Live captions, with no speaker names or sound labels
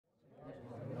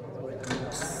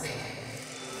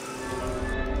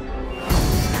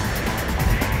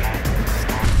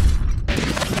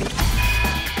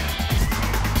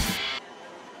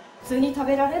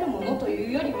べられるものとい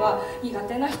うよりは苦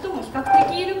手な人も比較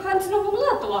的いる感じのもの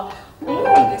だとは思うん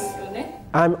ですよね。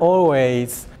I'm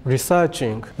always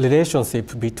researching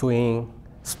relationship between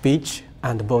speech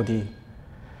and body.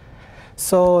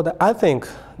 So I think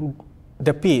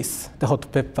the piece, the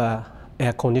hot pepper,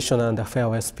 air conditioner, and the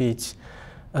farewell speech,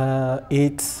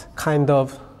 it's kind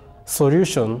of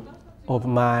solution of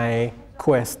my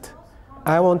quest.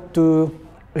 I want to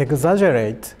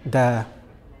exaggerate the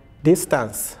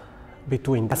distance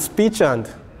between the speech and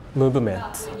movement.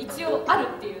 一応ある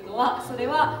っていうのはそれ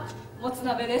はもつ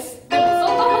鍋です。でも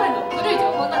その前の古い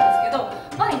情報なんですけど、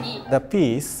前に The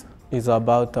piece is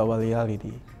about our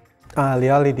reality.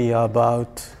 Reality about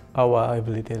our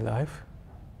everyday life,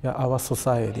 our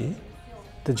society.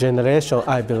 The generation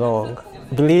I belong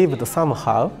believed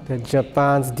somehow that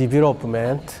Japan's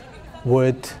development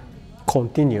would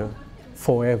continue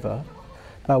forever.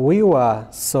 But we were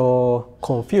so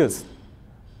confused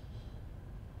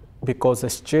because the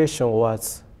situation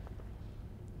was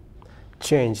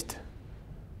changed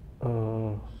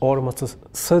almost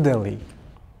suddenly.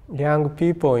 Young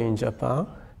people in Japan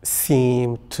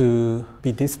seem to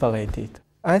be dispirited.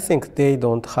 I think they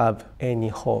don't have any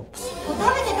hopes.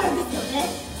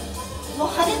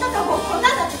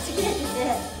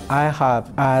 I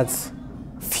have as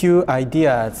few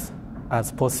ideas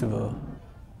as possible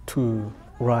to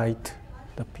write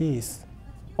the piece.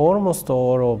 Almost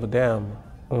all of them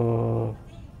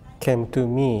came to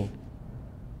me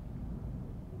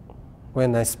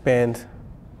when I spent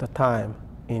the time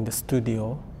in the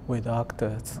studio with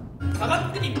actors.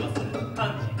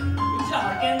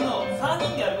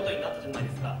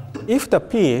 If the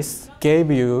piece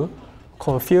gave you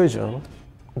confusion,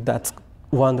 that's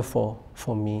wonderful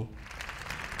for me.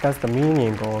 That's the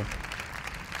meaning of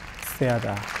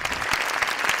theater.